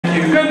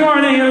Good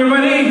morning,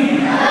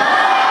 everybody.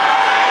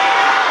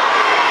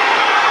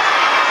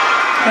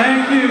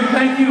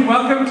 Thank you.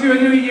 Welcome to a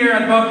new year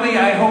at Buckley.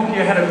 I hope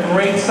you had a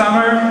great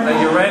summer,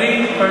 that you're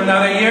ready for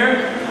another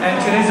year.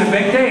 And today's a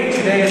big day.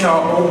 Today is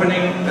our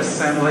opening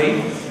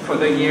assembly for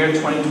the year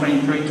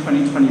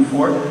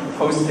 2023-2024,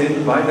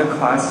 hosted by the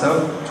class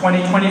of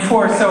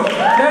 2024. So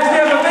let's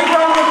give a big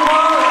round of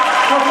applause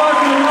for the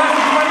class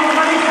of 2024.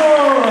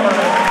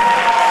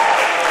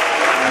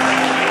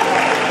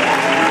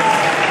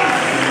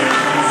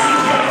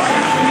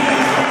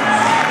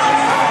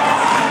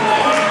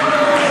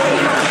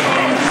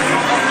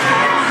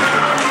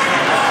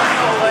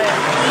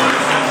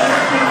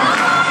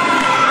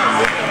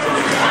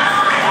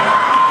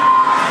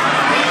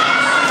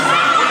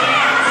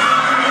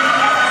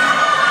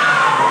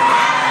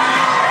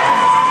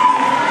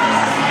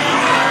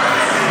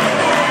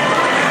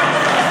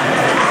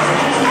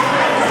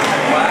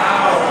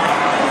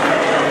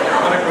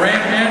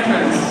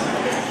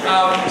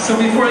 So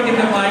before I give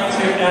the mic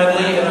to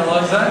Adley and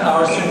Eliza,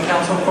 our student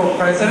council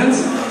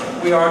co-presidents,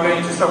 we are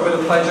going to start with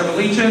the Pledge of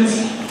Allegiance.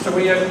 So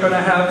we are going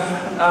to have,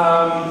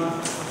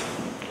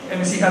 let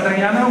me see,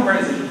 Adriano, where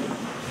is he?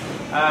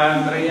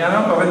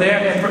 Adriano, over there,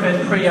 and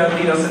Priya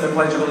lead us in the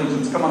Pledge of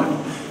Allegiance. Come on in.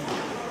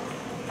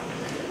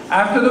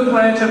 After the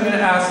pledge, I'm going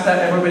to ask that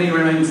everybody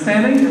remain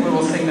standing, and we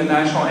will sing the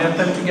national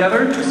anthem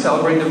together to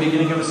celebrate the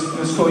beginning of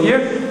the school year.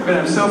 We're going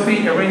to have Sophie,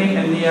 Irini,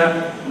 and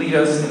Nia lead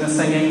us in the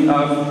singing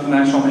of the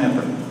national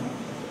anthem.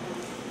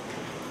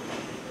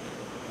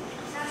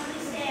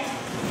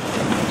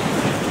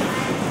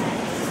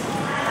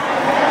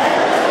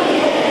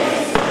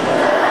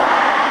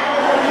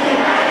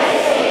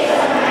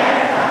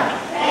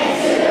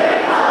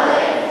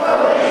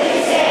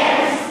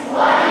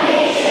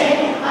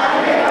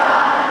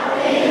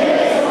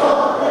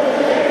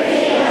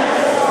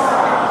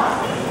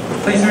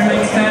 Please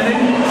remain standing.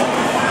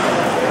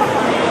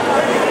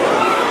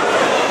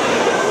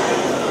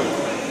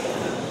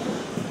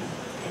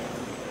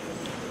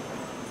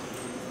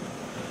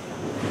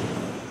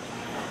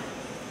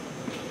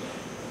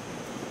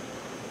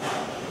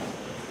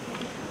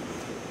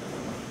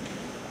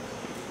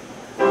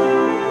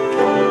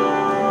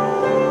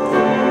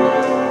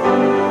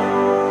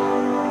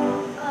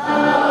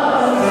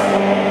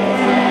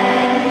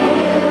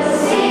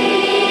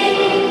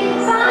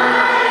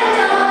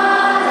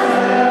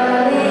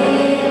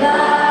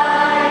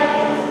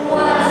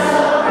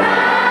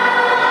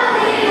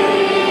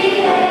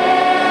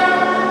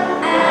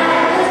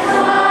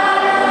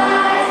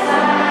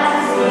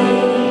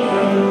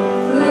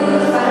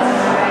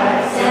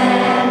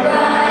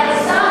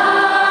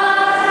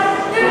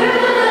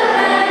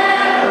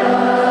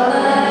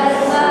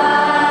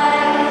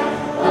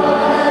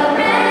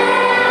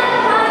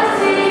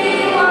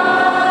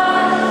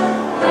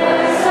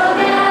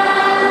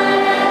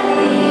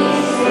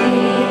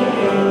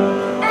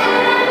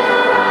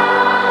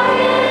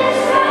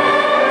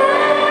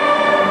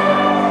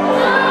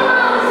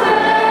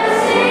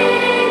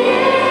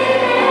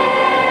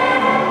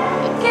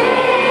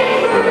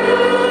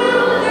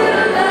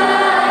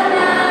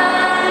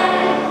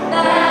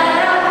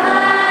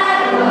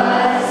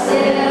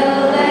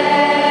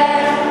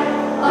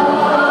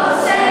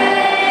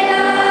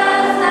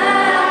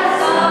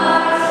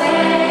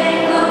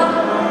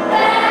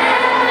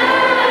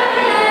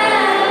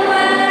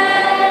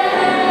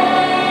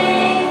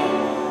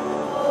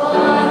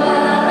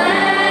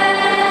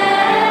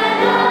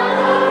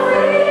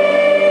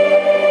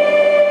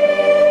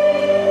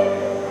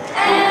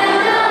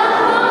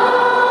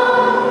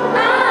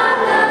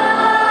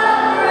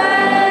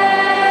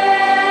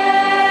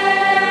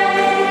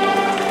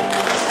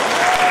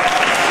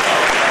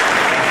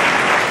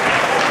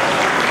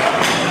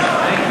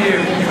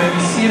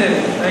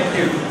 Thank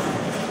you.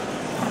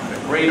 A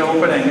great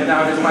opening. And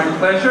now it is my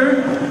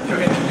pleasure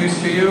to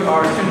introduce to you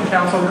our student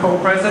council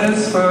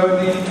co-presidents for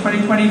the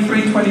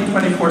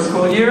 2023-2024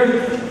 school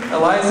year,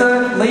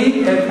 Eliza,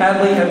 Lee, and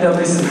Adley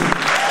Abdelisi.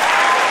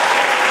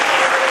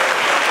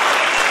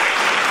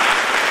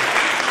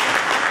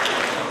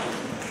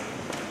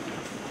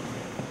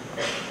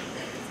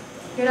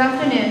 Good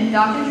afternoon,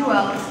 Dr.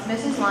 Joel,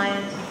 Mrs.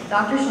 Lyons,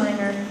 Dr.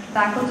 Schlinger,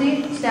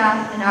 faculty,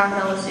 staff, and our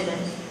fellow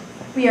students.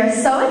 We are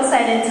so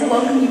excited to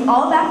welcome you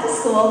all back to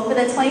school for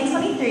the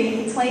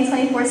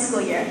 2023-2024 school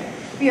year.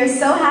 We are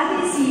so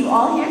happy to see you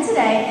all here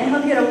today and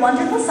hope you had a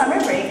wonderful summer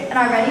break and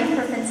are ready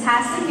for a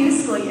fantastic new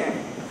school year.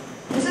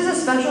 This is a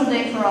special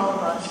day for all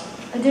of us,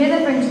 a day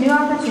that brings new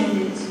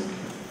opportunities,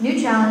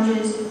 new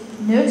challenges,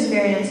 new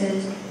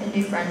experiences, and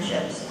new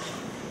friendships.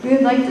 We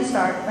would like to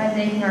start by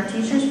thanking our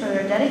teachers for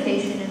their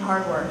dedication and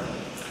hard work.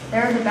 They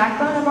are the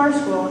backbone of our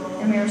school,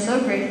 and we are so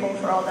grateful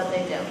for all that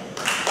they do.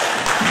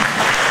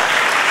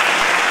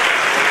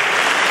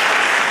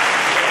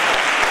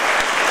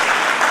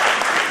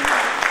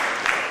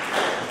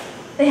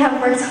 They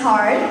have worked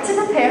hard to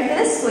prepare for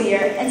this school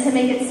year and to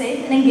make it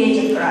safe and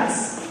engaging for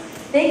us.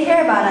 They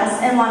care about us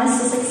and want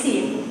us to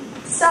succeed.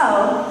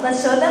 So,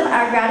 let's show them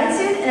our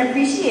gratitude and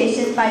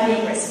appreciation by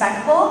being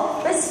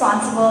respectful,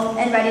 responsible,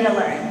 and ready to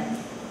learn.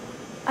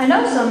 I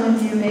know some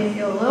of you may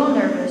feel a little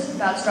nervous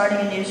about starting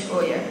a new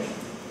school year.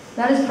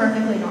 That is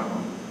perfectly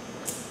normal.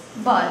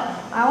 But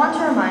I want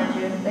to remind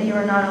you that you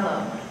are not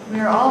alone. We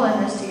are all in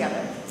this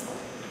together.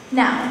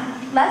 Now,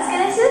 let's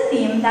get into the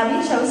theme that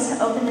we chose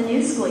to open the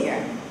new school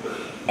year.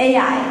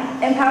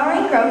 AI,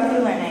 empowering growth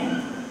through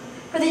learning.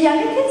 For the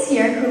younger kids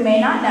here who may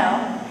not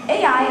know,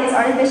 AI is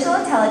artificial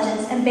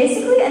intelligence and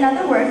basically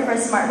another word for a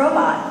smart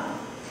robot.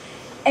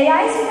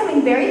 AI is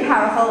becoming very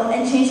powerful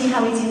and changing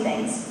how we do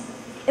things.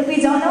 If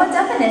we don't know a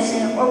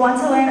definition or want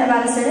to learn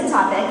about a certain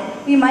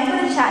topic, we might go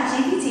to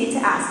ChatGPT to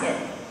ask it.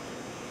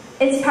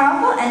 Its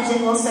powerful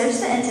engine will search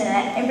the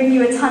internet and bring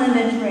you a ton of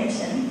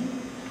information.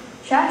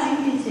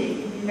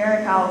 ChatGPT can be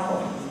very powerful.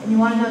 And you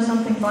want to know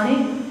something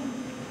funny?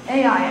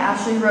 AI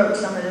actually wrote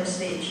some of this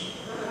speech.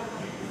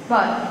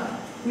 But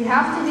we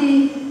have to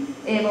be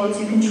able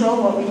to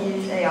control what we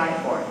use AI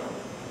for.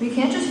 We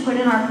can't just put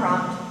in our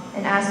prompt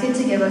and ask it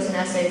to give us an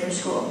essay for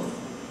school.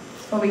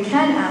 But we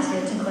can ask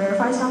it to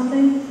clarify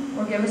something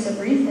or give us a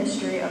brief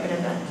history of an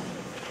event.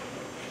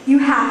 You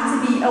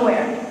have to be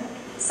aware.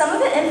 Some of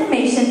the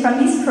information from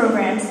these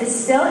programs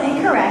is still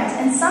incorrect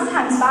and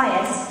sometimes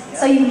biased,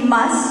 so you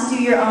must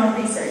do your own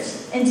research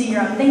and do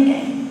your own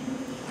thinking.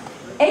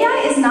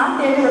 AI is not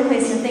there to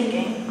replace your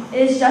thinking.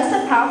 It is just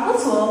a powerful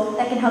tool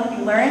that can help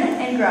you learn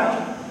and grow.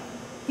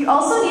 You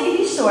also need to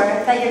be sure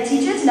that your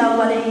teachers know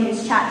whether you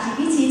use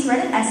ChatGPT to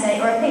write an essay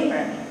or a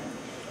paper.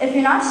 If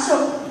you're not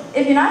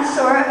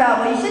sure about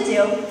what you should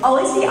do,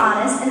 always be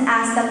honest and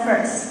ask them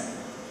first.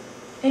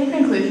 In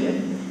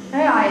conclusion,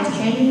 AI is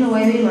changing the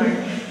way we learn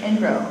and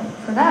grow.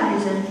 For that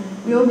reason,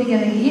 we will be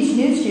giving each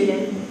new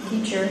student,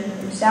 teacher,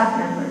 and staff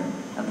member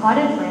a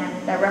potted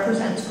plant that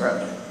represents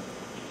growth.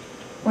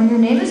 When your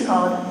name is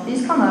called,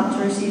 please come up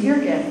to receive your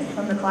gift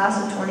from the class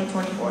of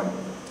 2024.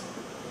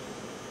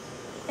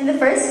 In the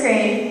first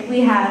grade,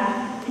 we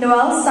have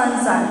Noel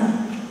Sun.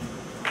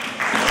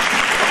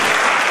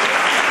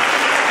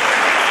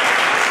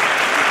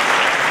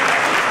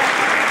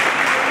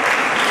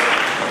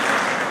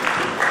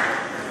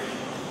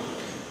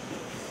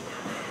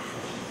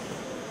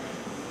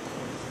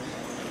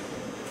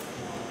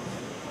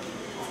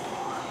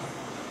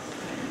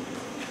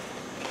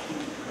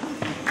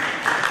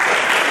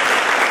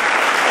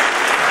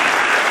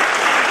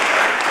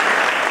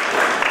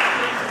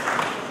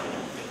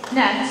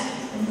 Next,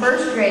 in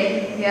first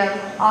grade, we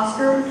have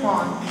Oscar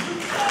Huang.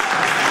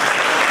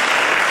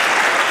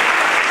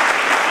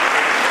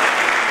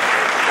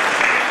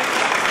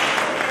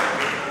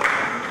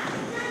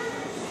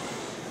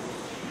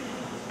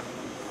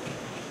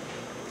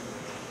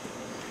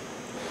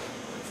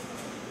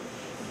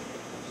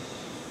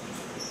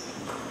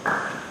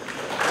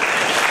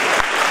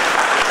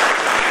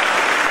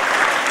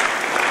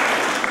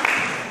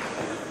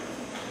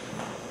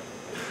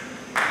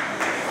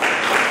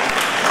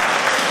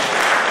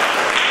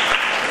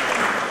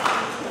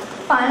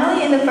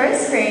 Finally, in the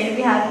first grade,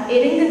 we have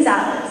Aiden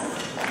Gonzalez.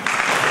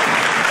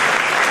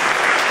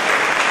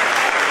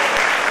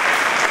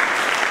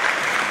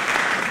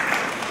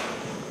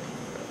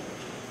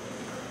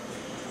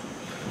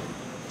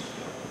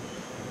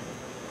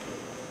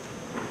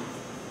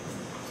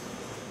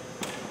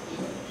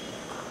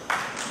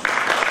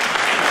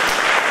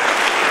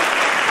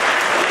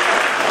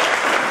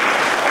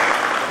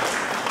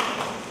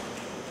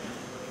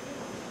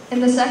 In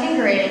the second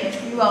grade,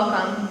 we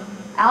welcome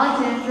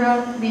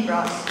Alexandra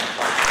Libros.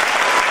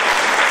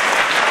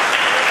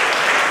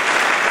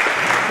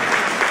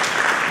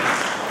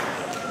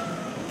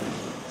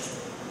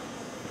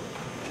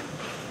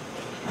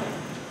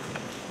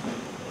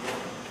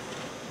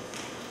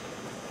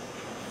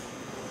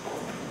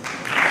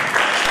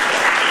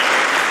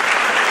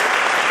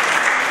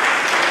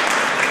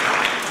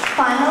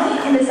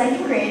 Finally, in the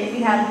second grade,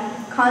 we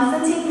have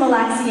Constantine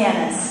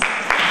Malaxianis.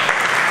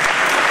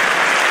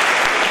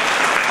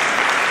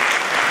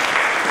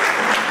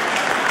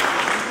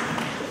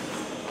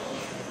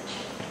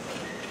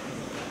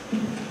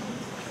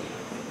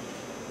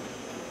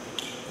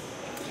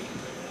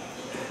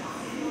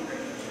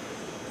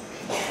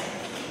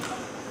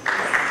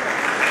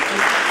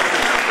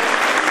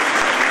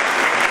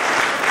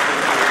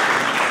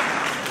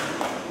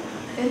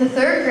 In the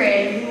third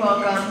grade, we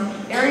welcome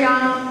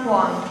Ariana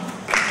Huang.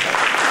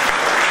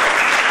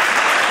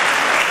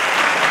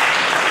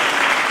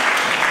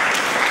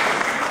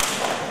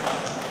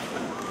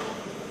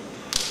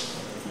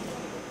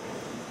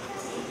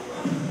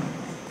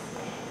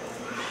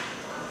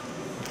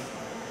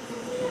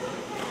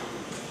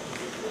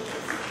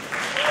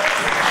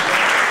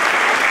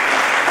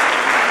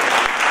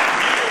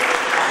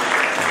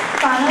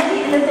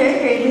 Finally, in the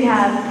third grade, we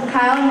have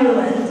Kyle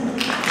Newland.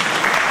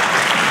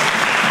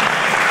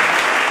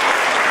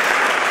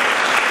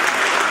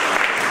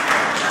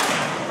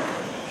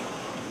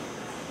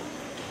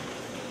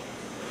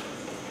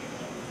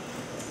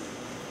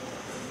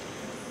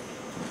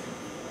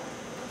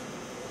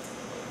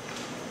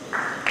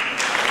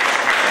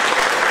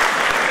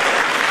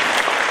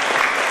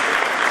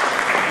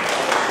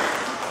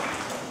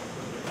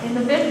 In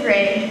the fifth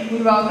grade,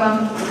 we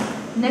welcome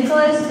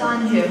Nicholas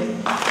Donju.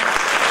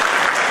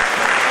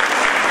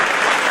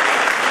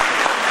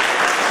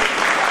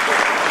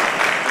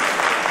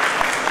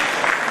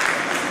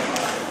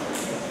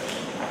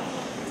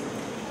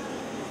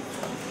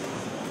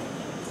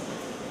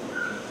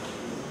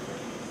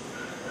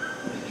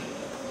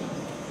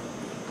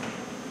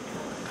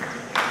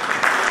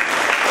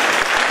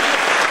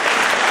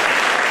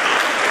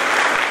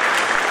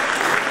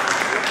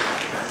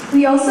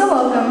 We also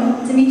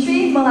welcome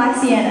Dimitri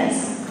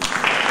Malaxianis.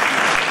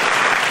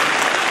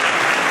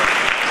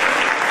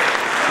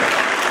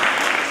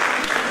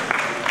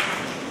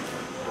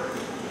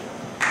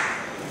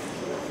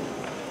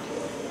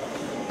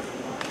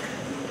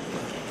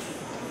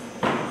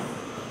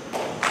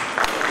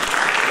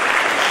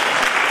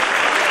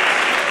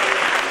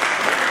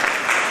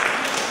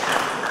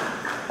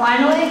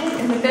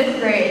 Finally, in the 5th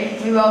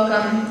grade, we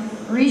welcome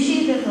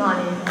Rishi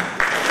Biflani.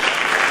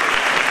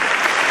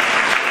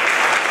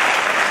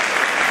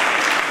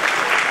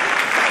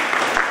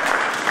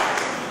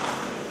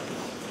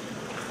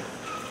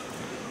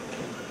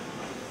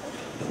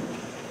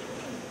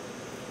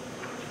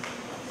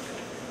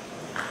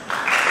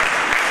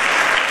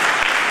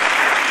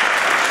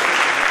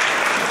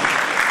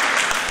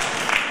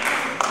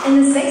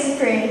 In the 6th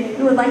grade,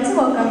 we would like to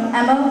welcome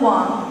Emma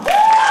Wong.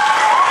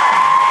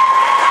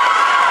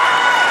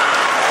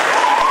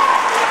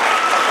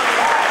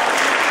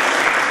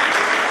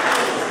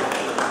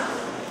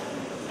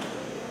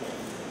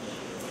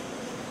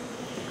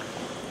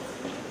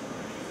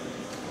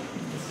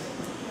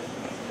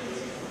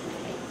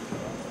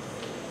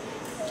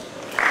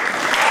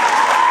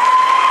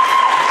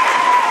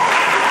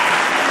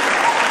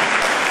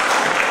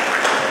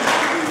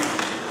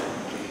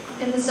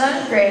 In the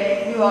 7th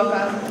grade, we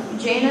welcome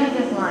Jaina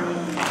Biflani.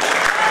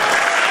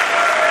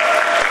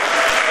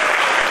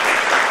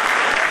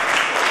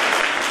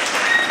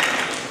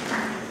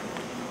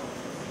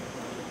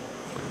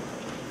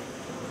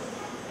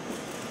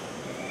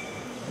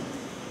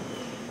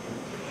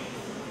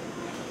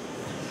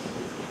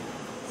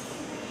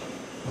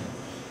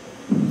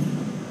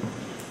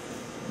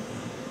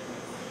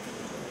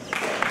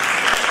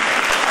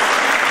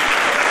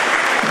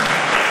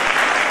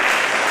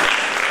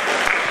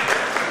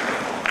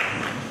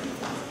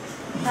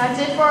 That's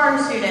it for our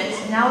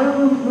students. Now we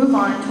will move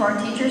on to our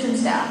teachers and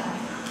staff.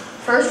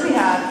 First we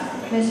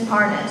have Ms.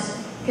 Arnes,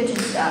 kitchen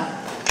staff.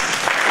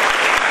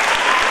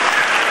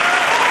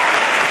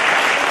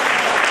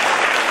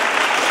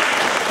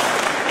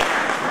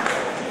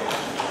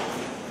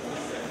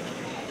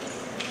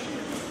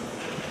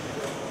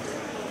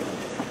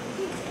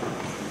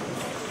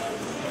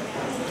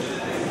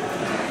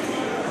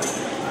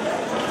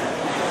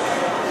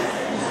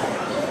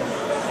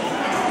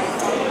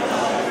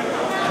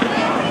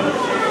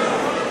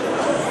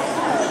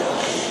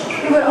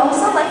 We would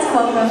also like to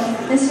welcome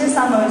Mr.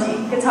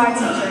 Samoji, guitar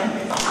teacher.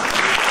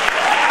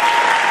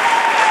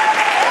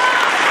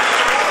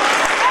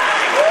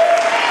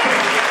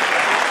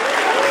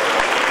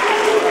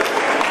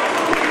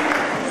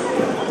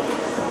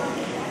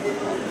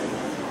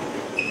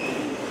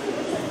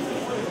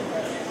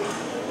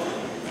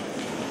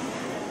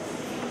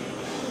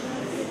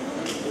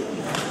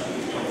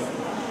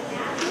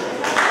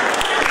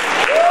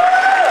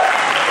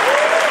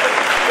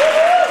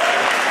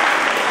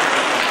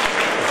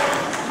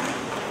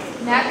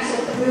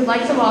 Next, we would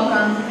like to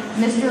welcome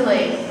Mr.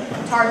 Lake,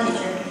 guitar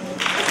teacher.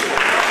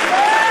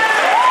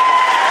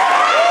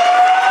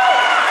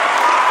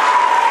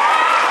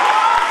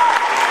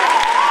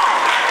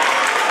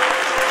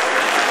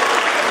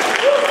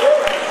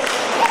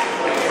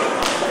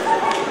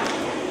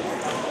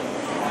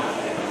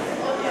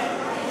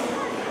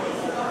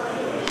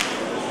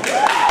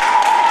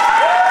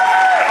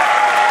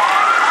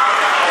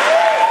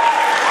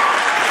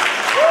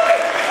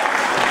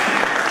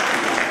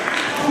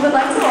 We would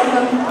like to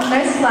welcome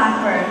Miss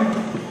Blackburn.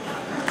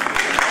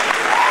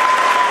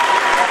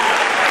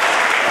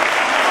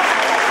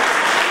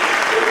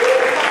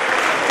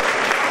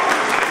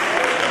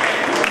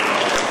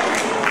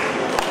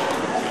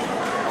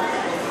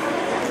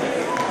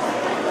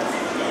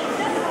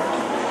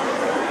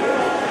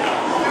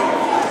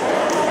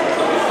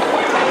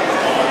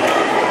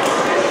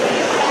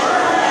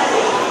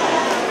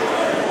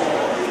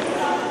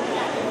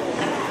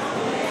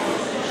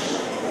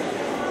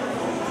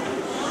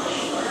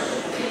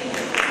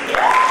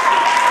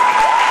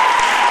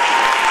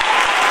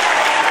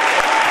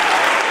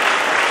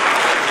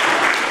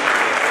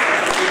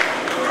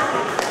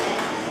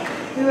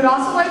 We would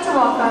also like to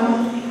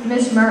welcome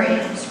Ms. Murray,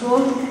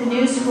 the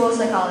new school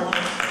psychologist.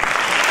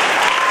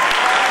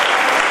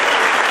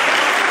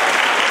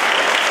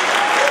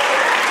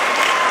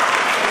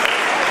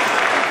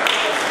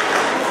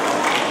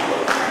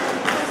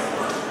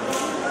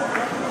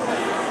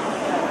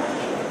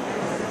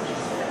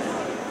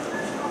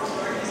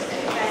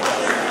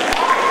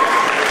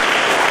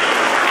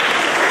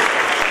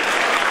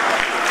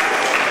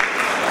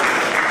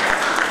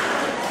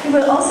 We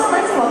would also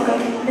like to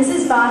welcome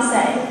Mrs.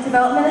 Basse,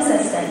 Development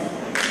Assistant.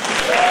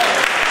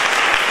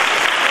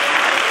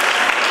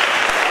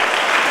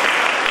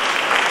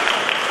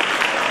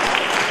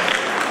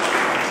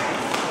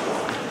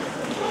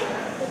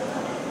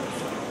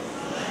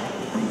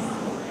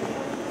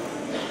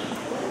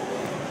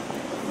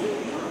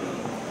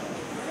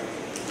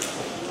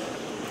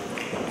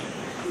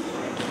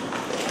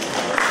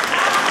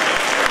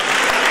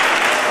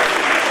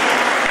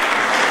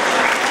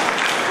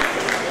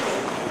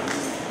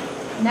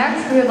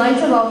 we would like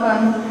to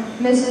welcome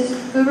Mrs.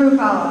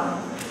 Furukawa,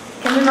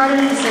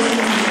 kindergarten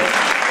assistant teacher.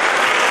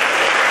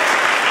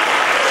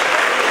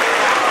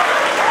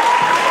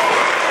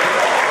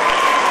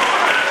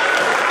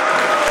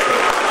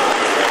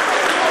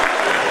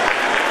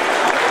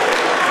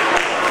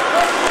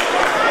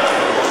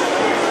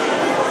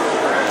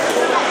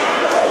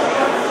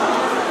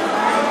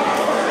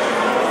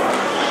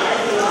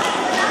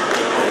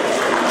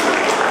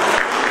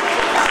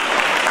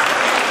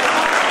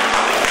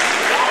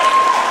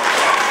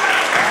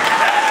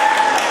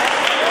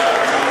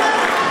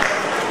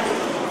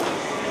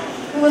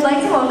 We would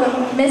like to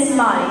welcome Miss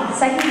Mai,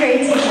 second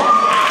grade teacher.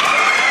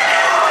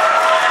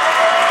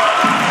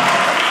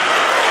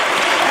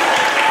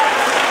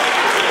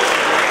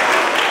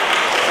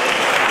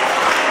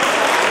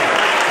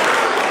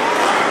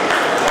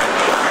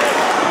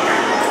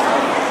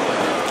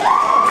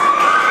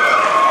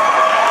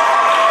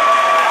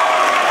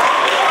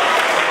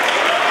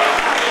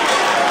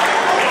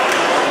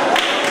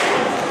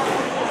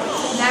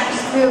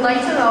 Next, we would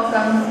like to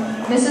welcome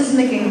Mrs.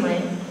 McGinley,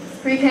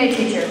 pre-K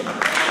teacher.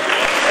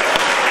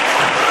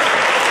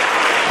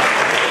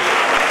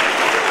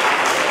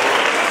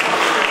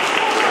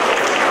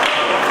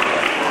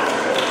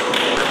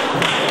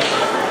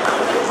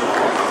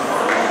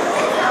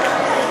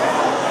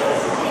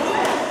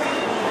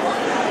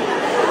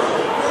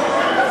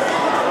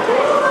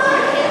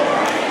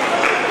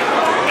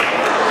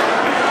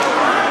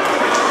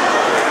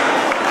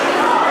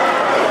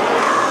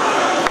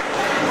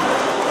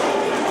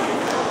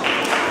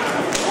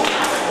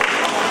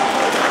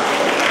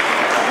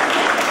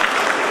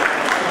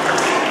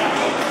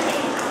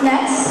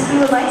 Next, we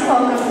would like to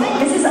welcome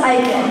Mrs.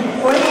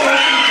 Eichen, fourth grade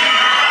teacher.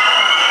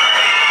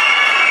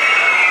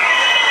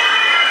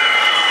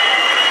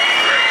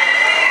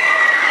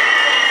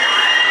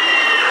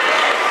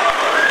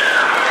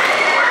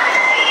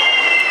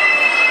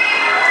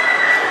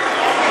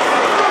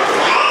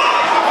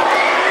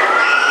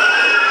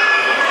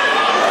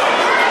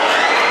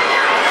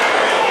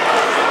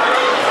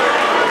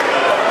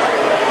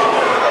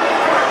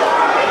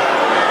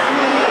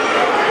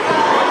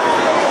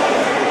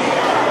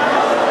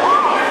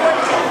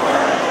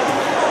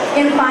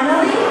 And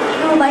finally,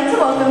 we would like to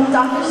welcome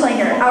Dr.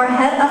 Schlanger, our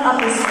head of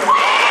upper school.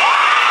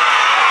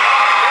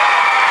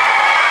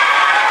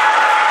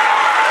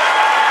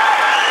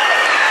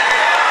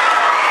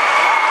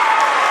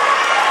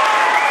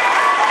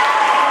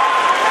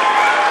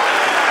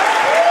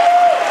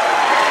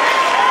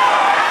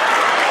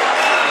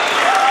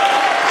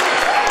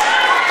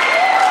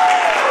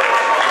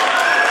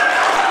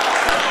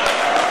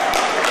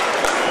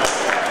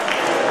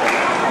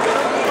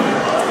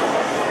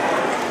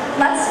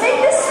 Let's make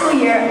this school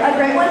year a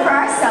great one for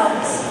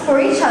ourselves, for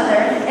each other,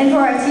 and for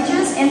our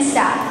teachers and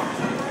staff.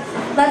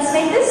 Let's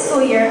make this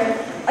school year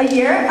a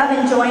year of a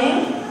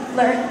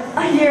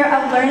year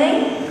of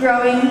learning,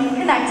 growing,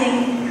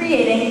 connecting,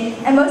 creating,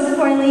 and most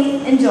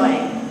importantly,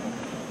 enjoying.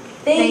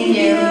 Thank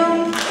you.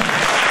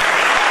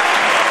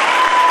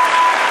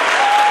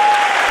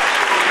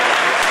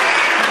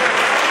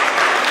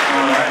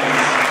 All right.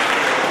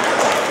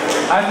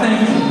 I think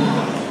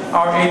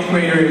our 8th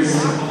graders,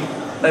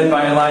 led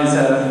by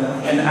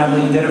Eliza and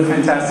Adeline, did a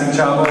fantastic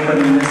job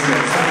opening this year.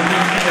 So we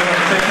need to give them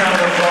a big round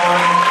of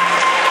applause.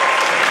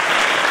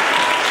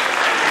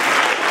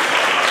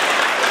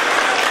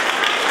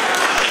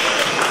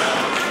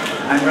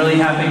 I'm really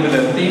happy with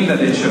the theme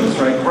that it shows,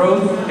 right?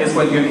 Growth is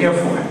what you're here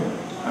for,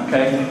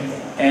 okay?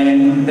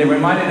 And they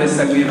reminded us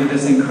that we have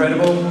this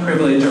incredible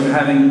privilege of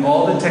having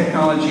all the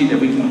technology that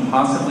we can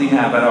possibly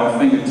have at our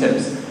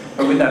fingertips.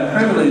 But with that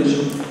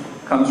privilege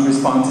comes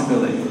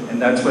responsibility.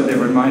 And that's what they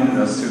reminded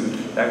us to,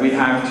 that we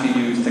have to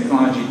use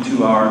technology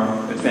to our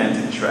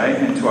advantage, right?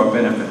 And to our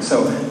benefit.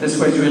 So this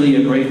was really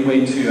a great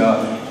way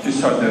to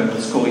start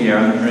the school year.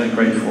 And I'm really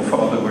grateful for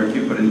all the work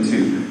you put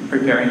into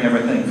preparing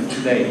everything for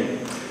today.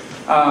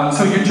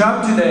 So your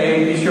job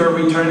today, if you're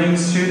a returning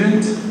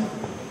student,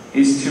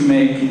 is to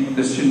make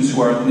the students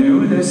who are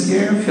new this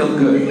year feel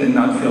good and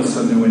not feel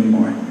so new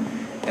anymore.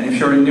 And if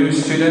you're a new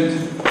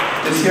student,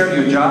 this year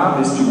your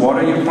job is to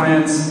water your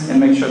plants and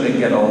make sure they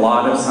get a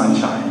lot of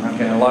sunshine,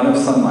 okay, a lot of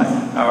sunlight,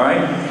 all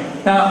right?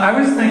 Now, I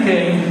was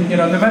thinking, you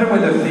know, no matter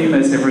what the theme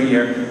is every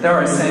year, there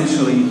are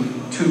essentially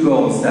 2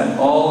 goals that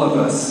all of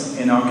us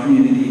in our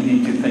community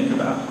need to think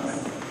about.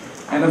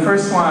 And the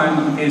first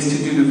one is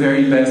to do the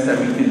very best that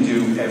we can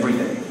do every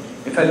day.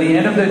 If at the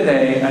end of the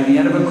day, at the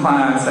end of a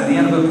class, at the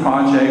end of a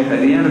project, at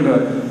the end of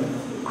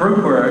a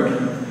group work,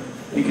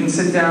 you can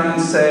sit down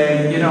and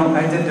say, you know,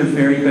 I did the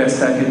very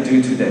best I could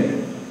do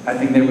today. I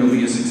think that will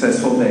be a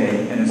successful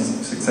day and a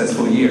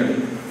successful year.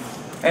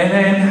 And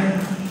then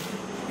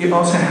you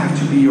also have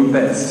to be your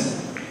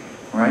best,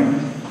 right?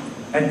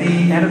 At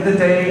the end of the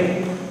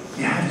day,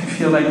 you have to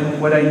feel like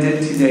what I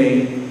did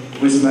today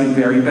was my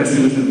very best.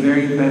 It was the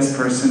very best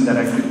person that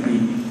I could be.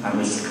 I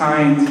was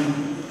kind.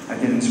 I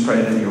didn't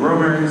spread any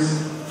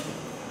rumors.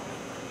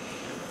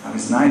 I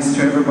was nice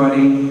to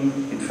everybody.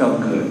 It felt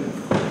good,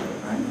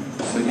 right?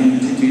 So you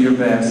need to do your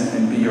best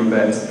and be your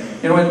best.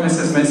 You know what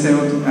Mrs.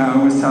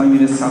 Macedo was telling me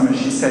this summer?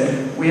 She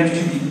said, we have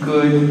to be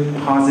good,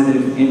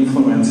 positive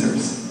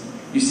influencers.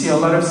 You see a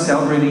lot of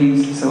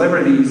celebrities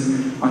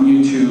on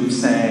YouTube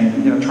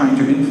saying, trying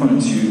to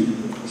influence you.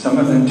 Some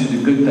of them to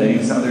do good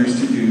things, others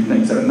to do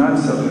things that are not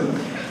so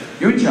good.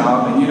 Your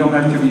job, and you don't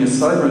have to be a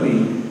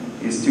celebrity,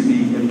 is to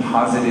be a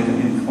positive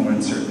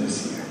influencer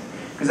this year.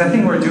 Because I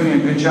think we're doing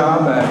a good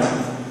job at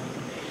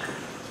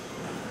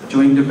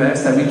doing the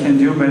best that we can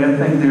do, but I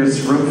think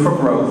there's room for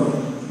growth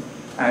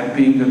at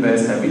being the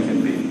best that we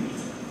can be.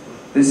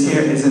 This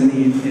year is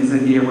a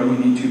year where we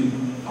need to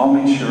all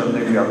make sure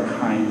that we are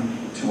kind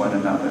to one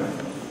another.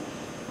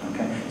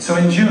 Okay? So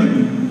in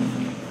June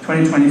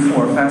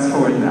 2024, fast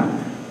forward now,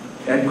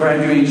 at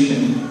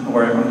graduation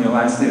or on your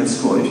last day of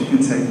school, if you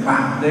can say,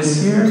 wow,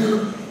 this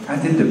year I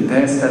did the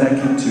best that I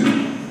could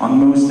do on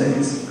most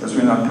days, because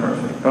we're not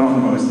perfect, but on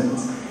most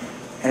days.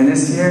 And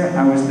this year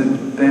I was the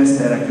best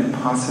that I could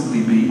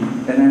possibly be.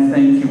 Then I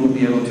think you will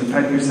be able to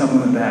pat yourself on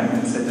the back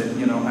and say that,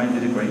 I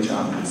did a great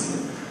job this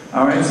year.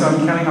 All right, so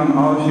I'm counting on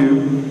all of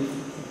you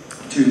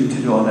to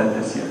do all that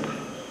this year.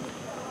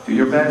 Do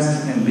your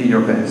best and be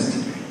your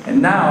best.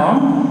 And now,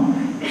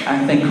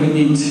 I think we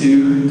need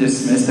to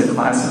dismiss the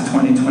class of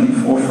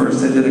 2024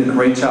 first. They did a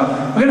great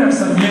job. We're going to have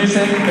some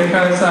music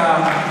because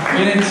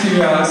we need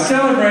to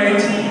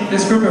celebrate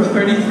this group of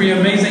 33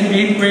 amazing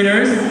 8th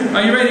graders.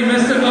 Are you ready,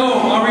 Mr.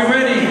 O? Are we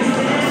ready?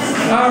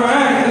 All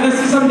right, and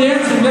let's do some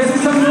dancing. Let's do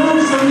some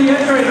moves from the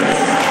 8th graders.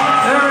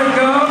 There we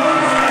go.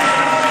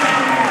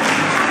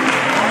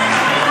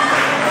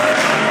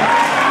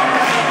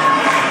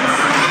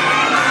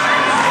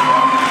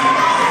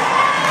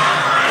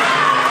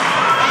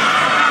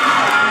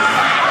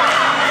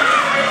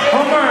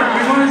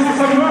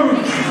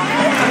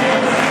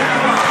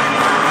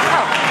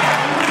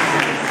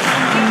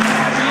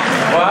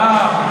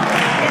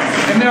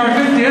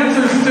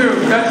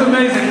 That's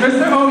amazing.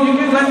 Mr. O, you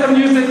can let the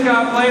music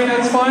play,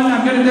 that's fun.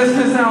 I'm going to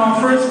dismiss now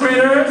our first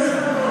graders.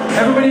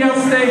 Everybody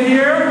else stay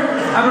here.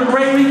 Have a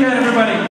great weekend, everybody.